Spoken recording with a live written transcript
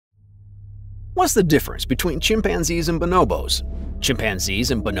What's the difference between chimpanzees and bonobos?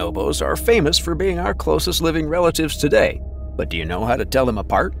 Chimpanzees and bonobos are famous for being our closest living relatives today, but do you know how to tell them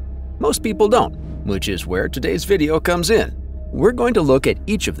apart? Most people don't, which is where today's video comes in. We're going to look at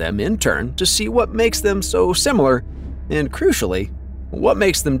each of them in turn to see what makes them so similar and, crucially, what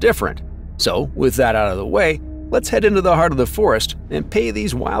makes them different. So, with that out of the way, let's head into the heart of the forest and pay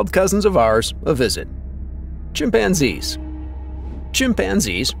these wild cousins of ours a visit. Chimpanzees.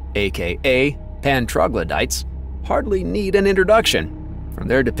 Chimpanzees, aka pan-troglodytes, hardly need an introduction. From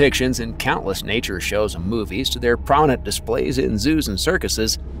their depictions in countless nature shows and movies to their prominent displays in zoos and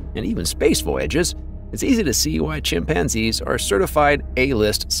circuses, and even space voyages, it's easy to see why chimpanzees are certified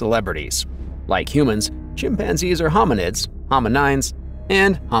A-list celebrities. Like humans, chimpanzees are hominids, hominines,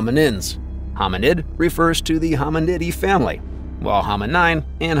 and hominins. Hominid refers to the Hominidae family, while hominin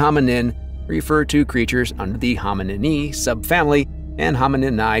and hominin refer to creatures under the Homininae subfamily and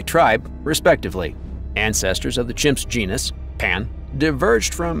Homininae tribe, respectively. Ancestors of the chimps genus, Pan,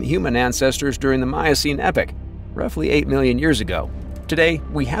 diverged from human ancestors during the Miocene epoch, roughly 8 million years ago. Today,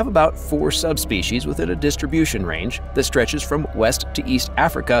 we have about 4 subspecies within a distribution range that stretches from west to east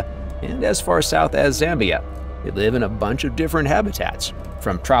Africa and as far south as Zambia. They live in a bunch of different habitats,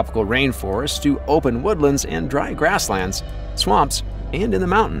 from tropical rainforests to open woodlands and dry grasslands, swamps, and in the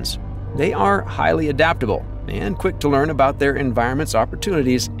mountains. They are highly adaptable and quick to learn about their environment's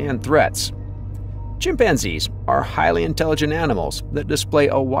opportunities and threats. Chimpanzees are highly intelligent animals that display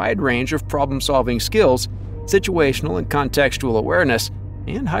a wide range of problem-solving skills, situational and contextual awareness,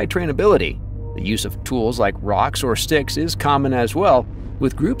 and high trainability. The use of tools like rocks or sticks is common as well,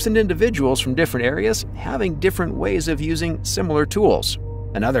 with groups and individuals from different areas having different ways of using similar tools.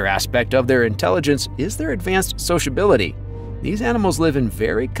 Another aspect of their intelligence is their advanced sociability. These animals live in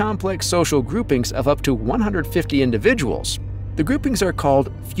very complex social groupings of up to 150 individuals. The groupings are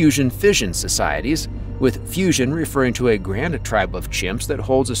called fusion-fission societies, with fusion referring to a grand tribe of chimps that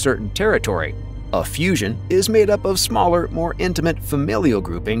holds a certain territory. A fusion is made up of smaller, more intimate familial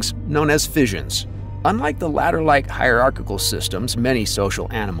groupings known as fissions. Unlike the ladder-like hierarchical systems many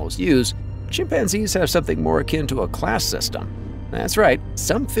social animals use, chimpanzees have something more akin to a class system. That's right,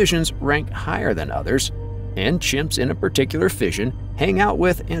 some fissions rank higher than others, and chimps in a particular fission hang out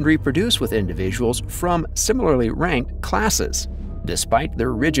with and reproduce with individuals from similarly ranked classes. Despite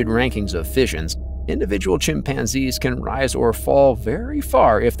their rigid rankings of fissions, individual chimpanzees can rise or fall very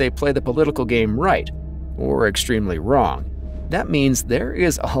far if they play the political game right, or extremely wrong. That means there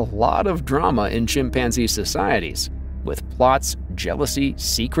is a lot of drama in chimpanzee societies, with plots, jealousy,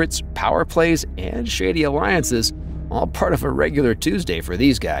 secrets, power plays, and shady alliances all part of a regular Tuesday for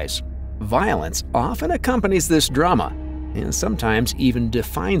these guys. Violence often accompanies this drama, and sometimes even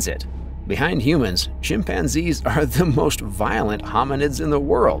defines it. Behind humans, chimpanzees are the most violent hominids in the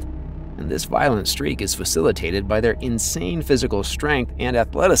world, and this violent streak is facilitated by their insane physical strength and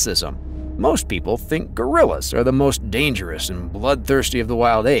athleticism. Most people think gorillas are the most dangerous and bloodthirsty of the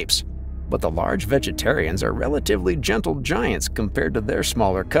wild apes, but the large vegetarians are relatively gentle giants compared to their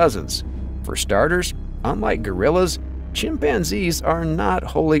smaller cousins. For starters, unlike gorillas, chimpanzees are not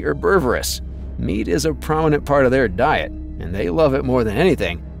wholly herbivorous. Meat is a prominent part of their diet, and they love it more than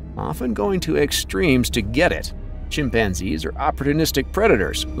anything, often going to extremes to get it. Chimpanzees are opportunistic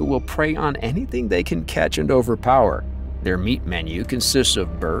predators who will prey on anything they can catch and overpower. Their meat menu consists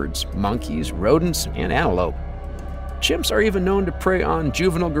of birds, monkeys, rodents, and antelope. Chimps are even known to prey on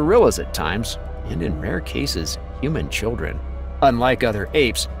juvenile gorillas at times, and in rare cases, human children. Unlike other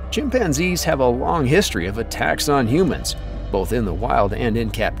apes, chimpanzees have a long history of attacks on humans, both in the wild and in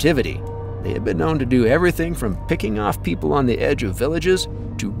captivity. They have been known to do everything from picking off people on the edge of villages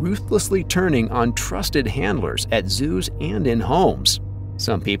to ruthlessly turning on trusted handlers at zoos and in homes.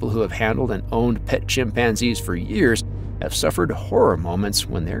 Some people who have handled and owned pet chimpanzees for years have suffered horror moments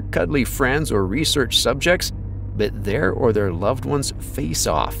when their cuddly friends or research subjects bit their or their loved one's face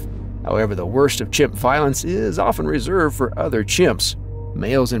off. However, the worst of chimp violence is often reserved for other chimps.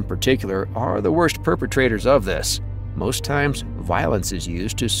 Males in particular are the worst perpetrators of this. Most times, violence is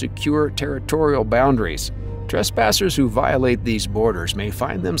used to secure territorial boundaries. Trespassers who violate these borders may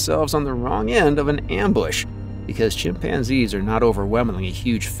find themselves on the wrong end of an ambush, because chimpanzees are not overwhelmingly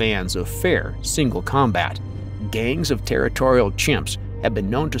huge fans of fair, single combat. Gangs of territorial chimps have been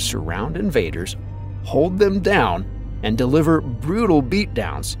known to surround invaders, hold them down, and deliver brutal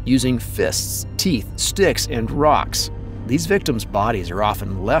beatdowns using fists, teeth, sticks, and rocks. These victims' bodies are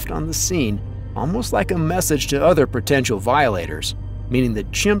often left on the scene, almost like a message to other potential violators, meaning that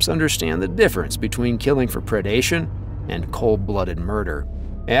chimps understand the difference between killing for predation and cold-blooded murder.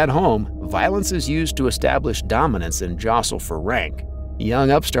 At home, violence is used to establish dominance and jostle for rank.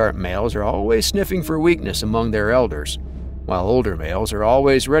 Young upstart males are always sniffing for weakness among their elders, while older males are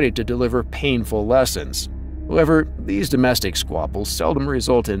always ready to deliver painful lessons. However, these domestic squabbles seldom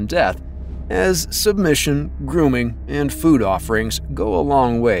result in death, as submission, grooming, and food offerings go a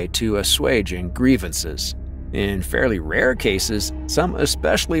long way to assuaging grievances. In fairly rare cases, some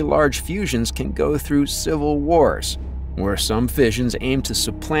especially large fusions can go through civil wars, where some fissions aim to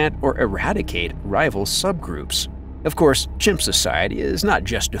supplant or eradicate rival subgroups. Of course, chimp society is not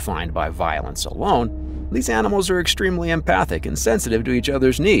just defined by violence alone. These animals are extremely empathic and sensitive to each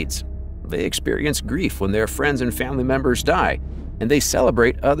other's needs. They experience grief when their friends and family members die, and they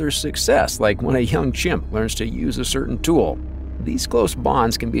celebrate others' success, like when a young chimp learns to use a certain tool. These close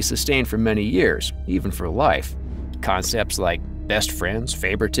bonds can be sustained for many years, even for life. Concepts like best friends,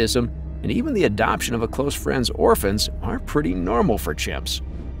 favoritism, and even the adoption of a close friend's orphans are pretty normal for chimps.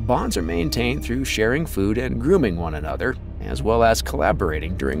 Bonds are maintained through sharing food and grooming one another, as well as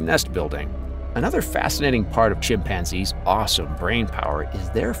collaborating during nest building. Another fascinating part of chimpanzees' awesome brain power is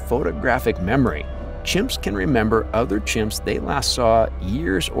their photographic memory. Chimps can remember other chimps they last saw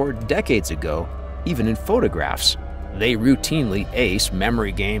years or decades ago, even in photographs. They routinely ace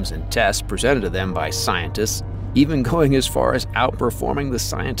memory games and tests presented to them by scientists, even going as far as outperforming the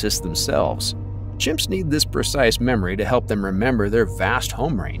scientists themselves. Chimps need this precise memory to help them remember their vast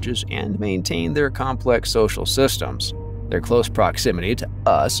home ranges and maintain their complex social systems. Their close proximity to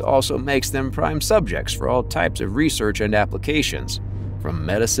us also makes them prime subjects for all types of research and applications, from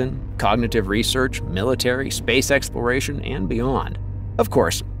medicine, cognitive research, military, space exploration, and beyond. Of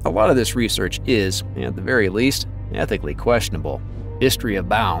course, a lot of this research is, at the very least, ethically questionable. History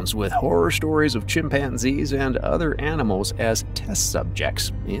abounds with horror stories of chimpanzees and other animals as test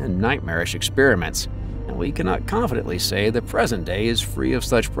subjects in nightmarish experiments, and we cannot confidently say the present day is free of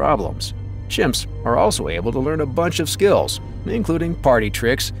such problems. Chimps are also able to learn a bunch of skills, including party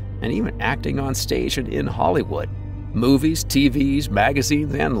tricks and even acting on stage and in Hollywood. Movies, TVs,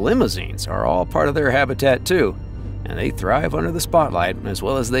 magazines, and limousines are all part of their habitat too, and they thrive under the spotlight as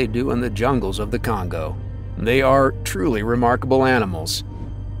well as they do in the jungles of the Congo. They are truly remarkable animals.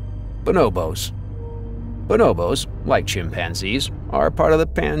 Bonobos. Bonobos, like chimpanzees, are part of the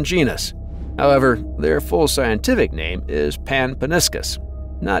Pan genus. However, their full scientific name is Panpaniscus,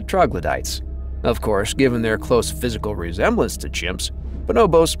 not troglodytes. Of course, given their close physical resemblance to chimps,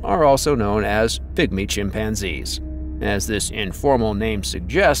 bonobos are also known as pygmy chimpanzees. As this informal name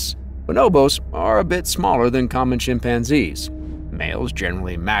suggests, bonobos are a bit smaller than common chimpanzees. Males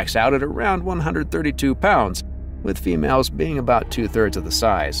generally max out at around 132 pounds, with females being about 2/3 of the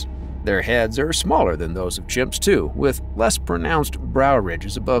size. Their heads are smaller than those of chimps too, with less pronounced brow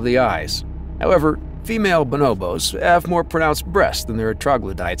ridges above the eyes. However, female bonobos have more pronounced breasts than their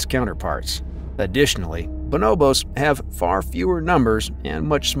troglodytes counterparts. Additionally, bonobos have far fewer numbers and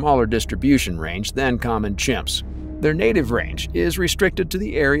much smaller distribution range than common chimps. Their native range is restricted to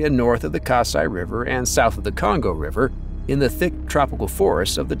the area north of the Kasai River and south of the Congo River in the thick tropical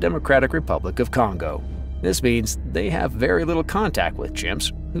forests of the Democratic Republic of Congo. This means they have very little contact with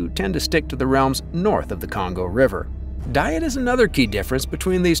chimps, who tend to stick to the realms north of the Congo River. Diet is another key difference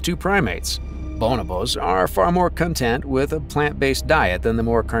between these two primates. Bonobos are far more content with a plant-based diet than the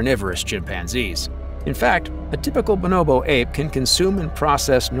more carnivorous chimpanzees. In fact, a typical bonobo ape can consume and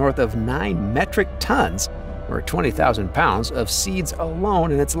process north of 9 metric tons, or 20,000 pounds, of seeds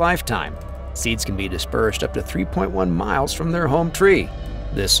alone in its lifetime. Seeds can be dispersed up to 3.1 miles from their home tree.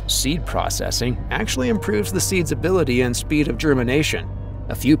 This seed processing actually improves the seed's ability and speed of germination.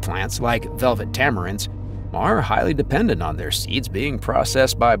 A few plants, like velvet tamarinds, are highly dependent on their seeds being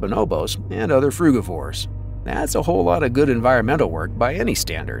processed by bonobos and other frugivores. That's a whole lot of good environmental work by any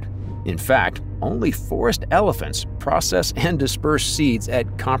standard. In fact, only forest elephants process and disperse seeds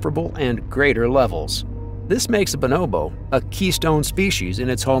at comparable and greater levels. This makes a bonobo a keystone species in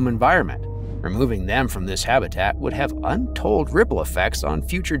its home environment. Removing them from this habitat would have untold ripple effects on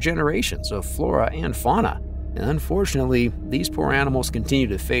future generations of flora and fauna. And unfortunately, these poor animals continue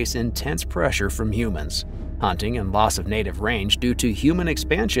to face intense pressure from humans. Hunting and loss of native range due to human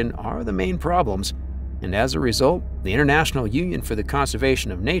expansion are the main problems, and as a result, the International Union for the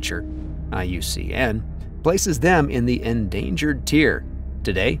Conservation of Nature, IUCN, places them in the endangered tier.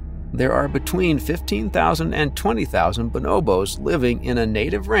 Today, there are between 15,000 and 20,000 bonobos living in a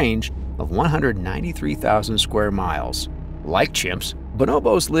native range of 193,000 square miles. Like chimps,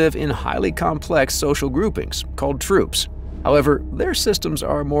 bonobos live in highly complex social groupings called troops. However, their systems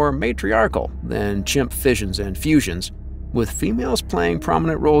are more matriarchal than chimp fissions and fusions, with females playing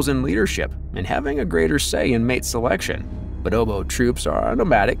prominent roles in leadership and having a greater say in mate selection. Bonobo troops are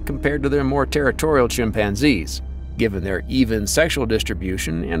nomadic compared to their more territorial chimpanzees. Given their even sexual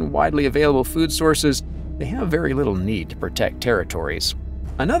distribution and widely available food sources, they have very little need to protect territories.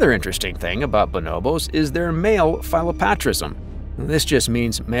 Another interesting thing about bonobos is their male philopatrism. This just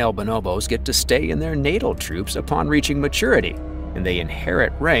means male bonobos get to stay in their natal troops upon reaching maturity, and they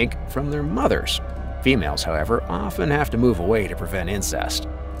inherit rank from their mothers. Females, however, often have to move away to prevent incest.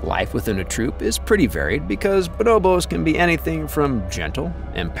 Life within a troop is pretty varied because bonobos can be anything from gentle,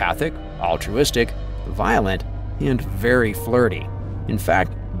 empathic, altruistic, violent, and very flirty. In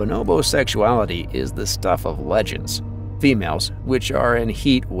fact, bonobo sexuality is the stuff of legends. Females, which are in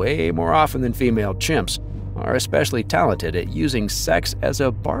heat way more often than female chimps, are especially talented at using sex as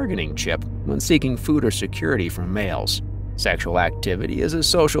a bargaining chip when seeking food or security from males. Sexual activity is a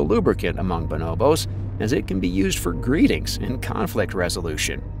social lubricant among bonobos, as it can be used for greetings and conflict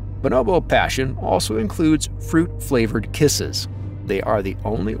resolution. Bonobo passion also includes fruit-flavored kisses. They are the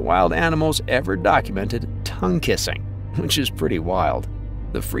only wild animals ever documented tongue kissing, which is pretty wild.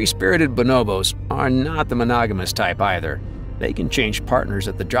 The free-spirited bonobos are not the monogamous type either. They can change partners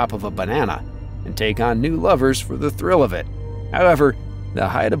at the drop of a banana and take on new lovers for the thrill of it. However, the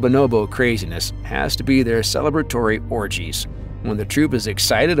height of bonobo craziness has to be their celebratory orgies. When the troop is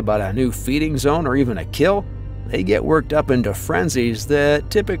excited about a new feeding zone or even a kill, they get worked up into frenzies that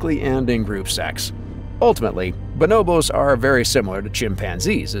typically end in group sex. Ultimately, bonobos are very similar to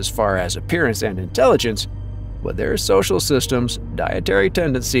chimpanzees as far as appearance and intelligence, but their social systems, dietary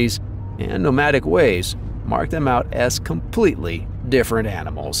tendencies, and nomadic ways mark them out as completely different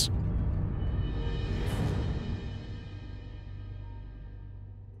animals.